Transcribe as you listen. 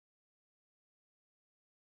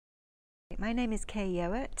My name is Kay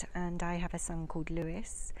Yeowart and I have a son called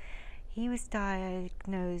Lewis. He was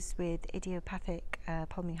diagnosed with idiopathic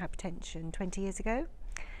pulmonary hypertension 20 years ago.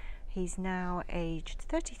 He's now aged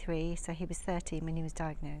 33, so he was 13 when he was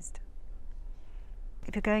diagnosed.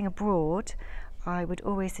 If you're going abroad, I would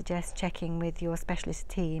always suggest checking with your specialist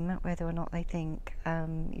team whether or not they think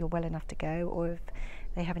you're well enough to go, or if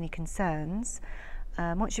they have any concerns.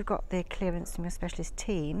 Once you've got the clearance from your specialist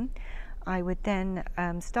team, I would then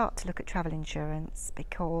start to look at travel insurance,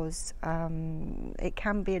 because it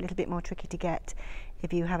can be a little bit more tricky to get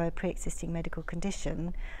if you have a pre-existing medical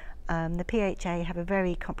condition. The PHA have a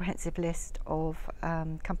very comprehensive list of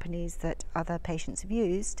companies that other patients have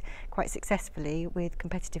used quite successfully with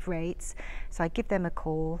competitive rates. So I give them a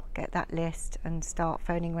call, get that list and start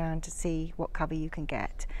phoning around to see what cover you can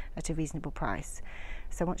get at a reasonable price.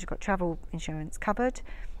 So once you've got travel insurance covered,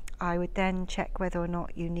 I would then check whether or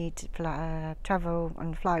not you need to travel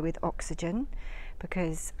and fly with oxygen,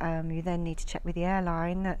 because you then need to check with the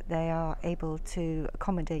airline that they are able to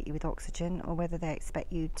accommodate you with oxygen, or whether they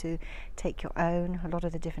expect you to take your own. A lot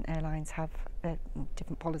of the different airlines have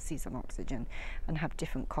different policies on oxygen and have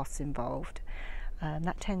different costs involved.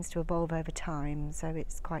 That tends to evolve over time, so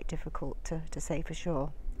it's quite difficult to say for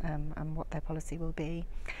sure and what their policy will be.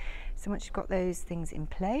 So once you've got those things in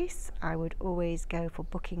place, I would always go for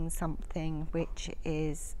booking something which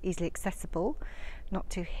is easily accessible, not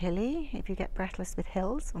too hilly if you get breathless with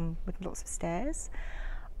hills and with lots of stairs.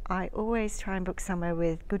 I always try and book somewhere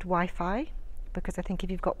with good Wi-Fi, because I think if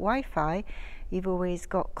you've got Wi-Fi, you've always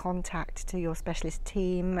got contact to your specialist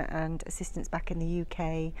team and assistance back in the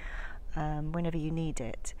UK whenever you need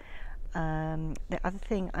it. The other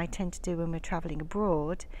thing I tend to do when we're travelling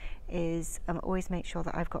abroad is always make sure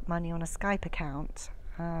that I've got money on a Skype account.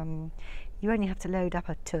 You only have to load up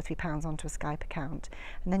 £2 or £3 onto a Skype account,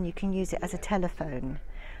 and then you can use it as a telephone.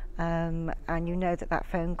 And you know that that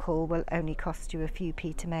phone call will only cost you a few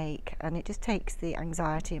p to make, and it just takes the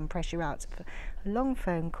anxiety and pressure out of a long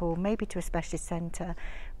phone call, maybe to a specialist centre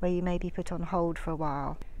where you may be put on hold for a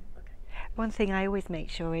while. One thing I always make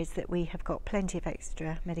sure is that we have got plenty of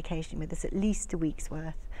extra medication with us, at least a week's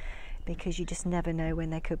worth, because you just never know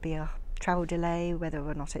when there could be a travel delay, whether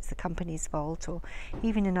or not it's the company's fault, or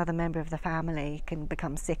even another member of the family can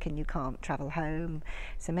become sick and you can't travel home.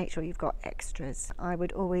 So make sure you've got extras. I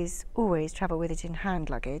would always travel with it in hand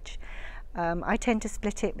luggage. I tend to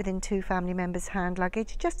split it within 2 family members' hand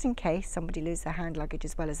luggage, just in case somebody loses their hand luggage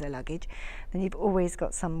as well as their luggage. Then you've always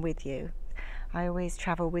got some with you. I always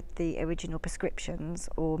travel with the original prescriptions,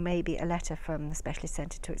 or maybe a letter from the specialist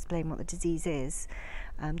centre to explain what the disease is,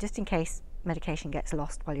 just in case medication gets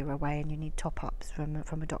lost while you're away and you need top-ups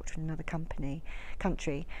from a doctor in another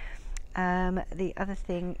country. The other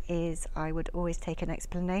thing is I would always take an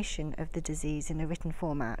explanation of the disease in a written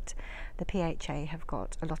format. The PHA have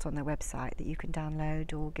got a lot on their website that you can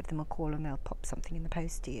download, or give them a call and they'll pop something in the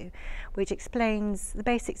post to you, which explains the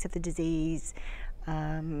basics of the disease.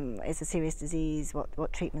 It's a serious disease,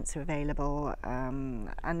 what treatments are available,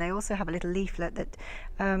 and they also have a little leaflet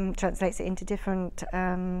that translates it into different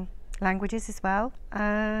languages as well.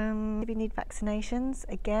 If you need vaccinations,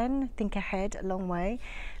 again, think ahead a long way.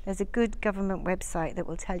 There's a good government website that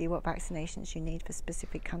will tell you what vaccinations you need for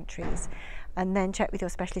specific countries, and then check with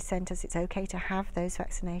your specialist centres it's okay to have those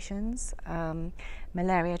vaccinations.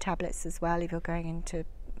 Malaria tablets as well, if you're going into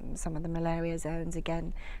some of the malaria zones,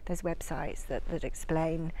 again there's websites that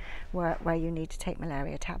explain where you need to take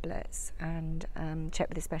malaria tablets, and check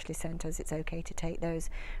with the specialist centres it's okay to take those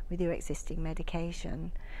with your existing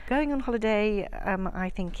medication. Going on holiday I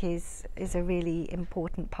think is a really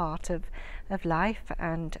important part of life,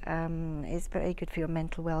 and is very good for your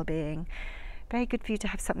mental well-being. Very good for you to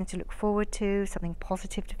have something to look forward to, something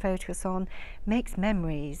positive to focus on, makes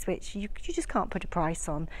memories which you just can't put a price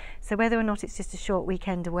on. So whether or not it's just a short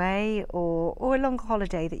weekend away, or a longer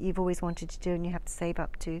holiday that you've always wanted to do and you have to save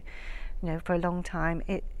up to, for a long time,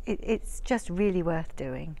 it's just really worth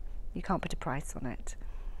doing. You can't put a price on it.